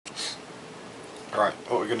Right,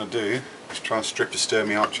 what we're going to do is try and strip a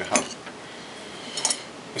Sturmey Archer hub.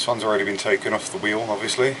 This one's already been taken off the wheel,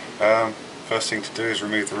 obviously. First thing to do is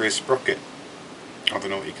remove the rear sprocket. I don't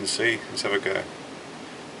know what you can see, let's have a go.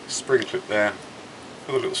 Spring clip there,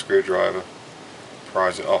 with a little screwdriver,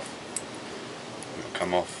 prise it off. It'll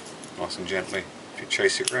come off nice and gently if you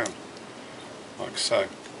chase it round, like so.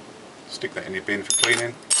 Stick that in your bin for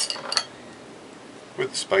cleaning,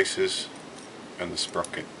 with the spacers and the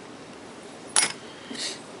sprocket.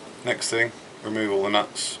 Next thing, remove all the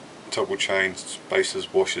nuts, toggle chains,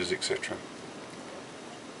 spacers, washers, etc.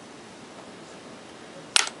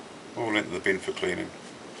 All into the bin for cleaning.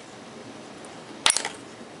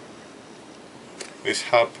 This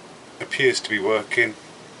hub appears to be working,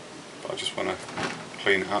 but I just want to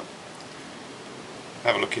clean it up.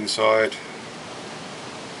 Have a look inside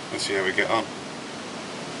and see how we get on.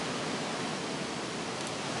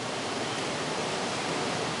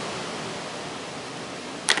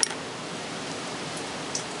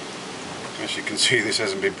 As you can see, this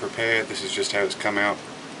hasn't been prepared, this is just how it's come out,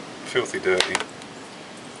 filthy dirty.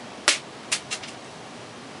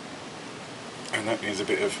 And that needs a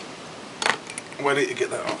bit of welly to get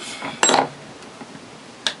that off.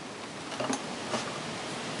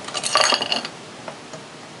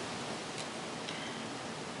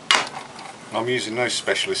 I'm using no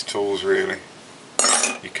specialist tools really,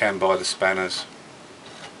 you can buy the spanners.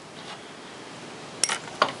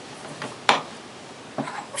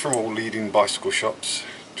 From all leading bicycle shops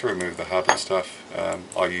to remove the hub and stuff.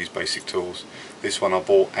 I use basic tools. This one I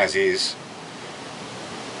bought as is.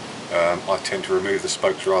 I tend to remove the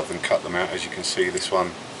spokes rather than cut them out. As you can see, this one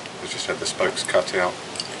has just had the spokes cut out.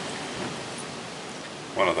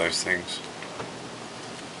 One of those things.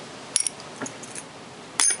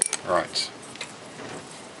 Right.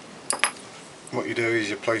 What you do is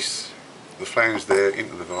you place the flange there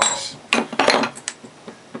into the vise.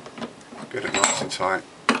 Get it nice and tight.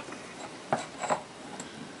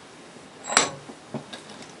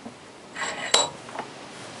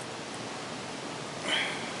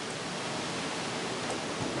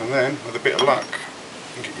 And then, with a bit of luck,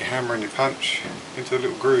 you get your hammer and your punch into the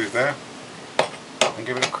little groove there and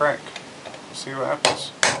give it a crack. See what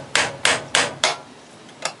happens.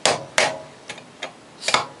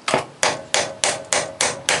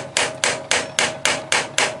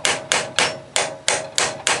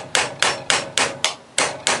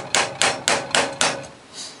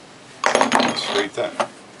 Let's read that.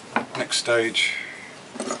 Next stage,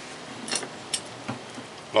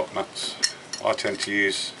 Locknuts. I tend to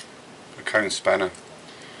use a cone spanner,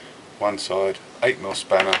 one side, 8mm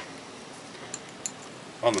spanner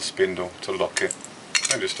on the spindle to lock it,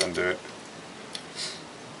 and just undo it.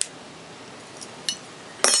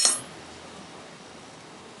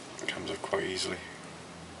 It comes off quite easily.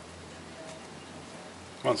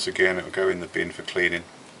 Once again, it will go in the bin for cleaning,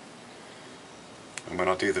 and when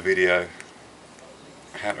I do the video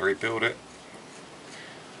how to rebuild it,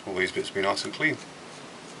 all these bits will be nice and clean.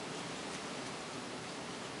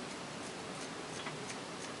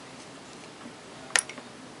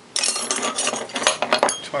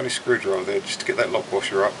 Tiny screwdriver there just to get that lock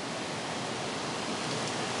washer up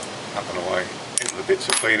and away into the bits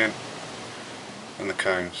of cleaning and the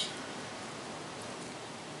cones.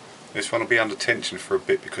 This one will be under tension for a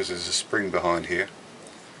bit because there's a spring behind here.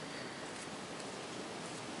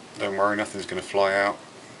 Don't worry, nothing's going to fly out,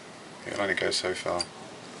 it'll only go so far.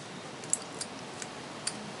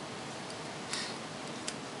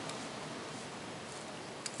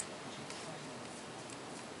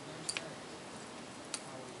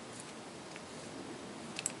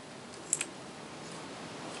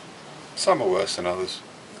 Some are worse than others.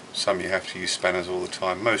 Some you have to use spanners all the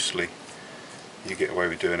time. Mostly you get away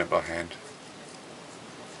with doing it by hand.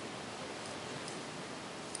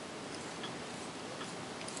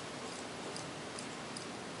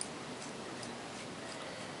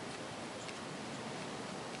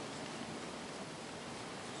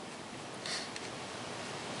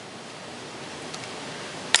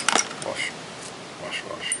 Wash, wash,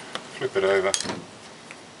 wash. Flip it over.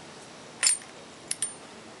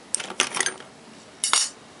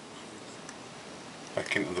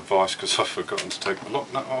 Back into the vise because I've forgotten to take the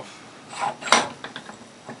lock nut off.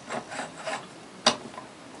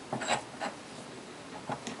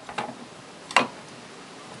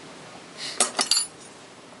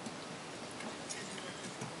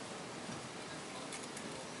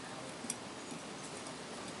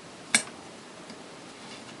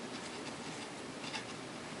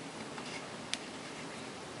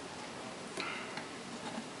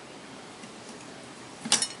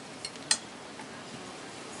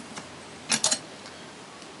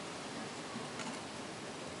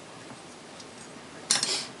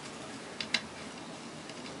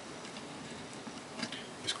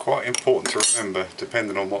 Quite important to remember,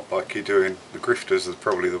 depending on what bike you're doing, the grifters are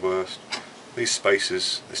probably the worst. These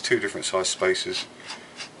spacers, there's two different size spacers.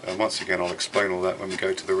 Once again, I'll explain all that when we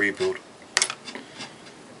go to the rebuild.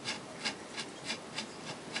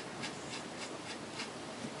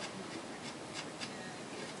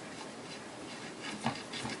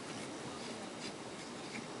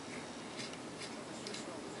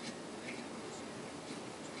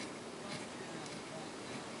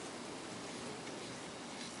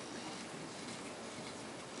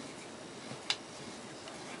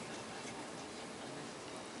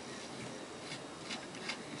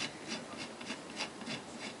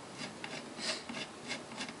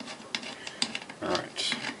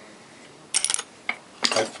 Alright,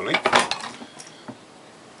 hopefully,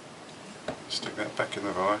 stick that back in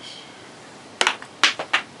the vise.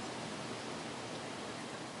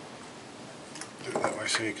 Do it that way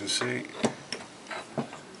so you can see.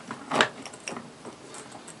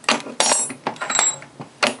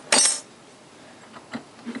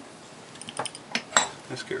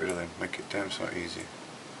 Let's get rid of them, make it damn sight easier.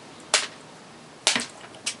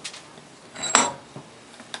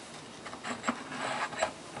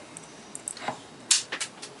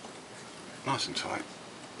 Nice and tight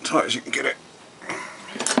as you can get it.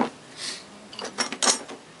 A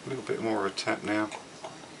little bit more of a tap now,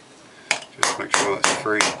 just to make sure that's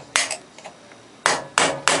free.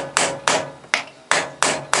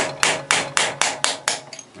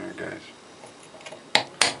 There it goes.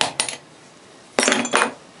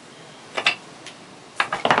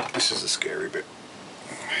 This is the scary bit.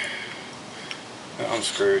 That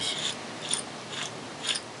unscrews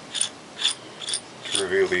to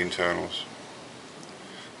reveal the internals.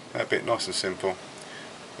 That bit nice and simple.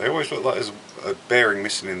 They always look like there's a bearing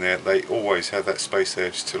missing in there. They always have that space there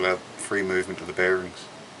just to allow free movement of the bearings.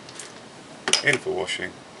 In for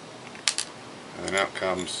washing, and then out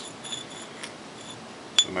comes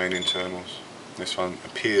the main internals. This one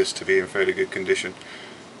appears to be in fairly good condition.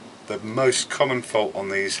 The most common fault on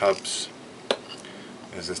these hubs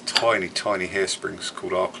is there's tiny hairsprings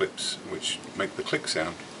called R-clips which make the click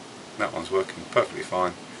sound. That one's working perfectly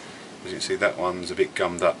fine. As you can see, that one's a bit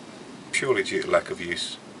gummed up, purely due to lack of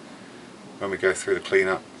use. When we go through the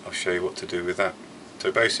cleanup, I'll show you what to do with that.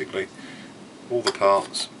 So basically, all the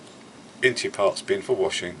parts into your parts bin for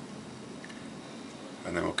washing,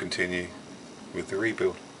 and then we'll continue with the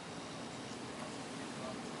rebuild.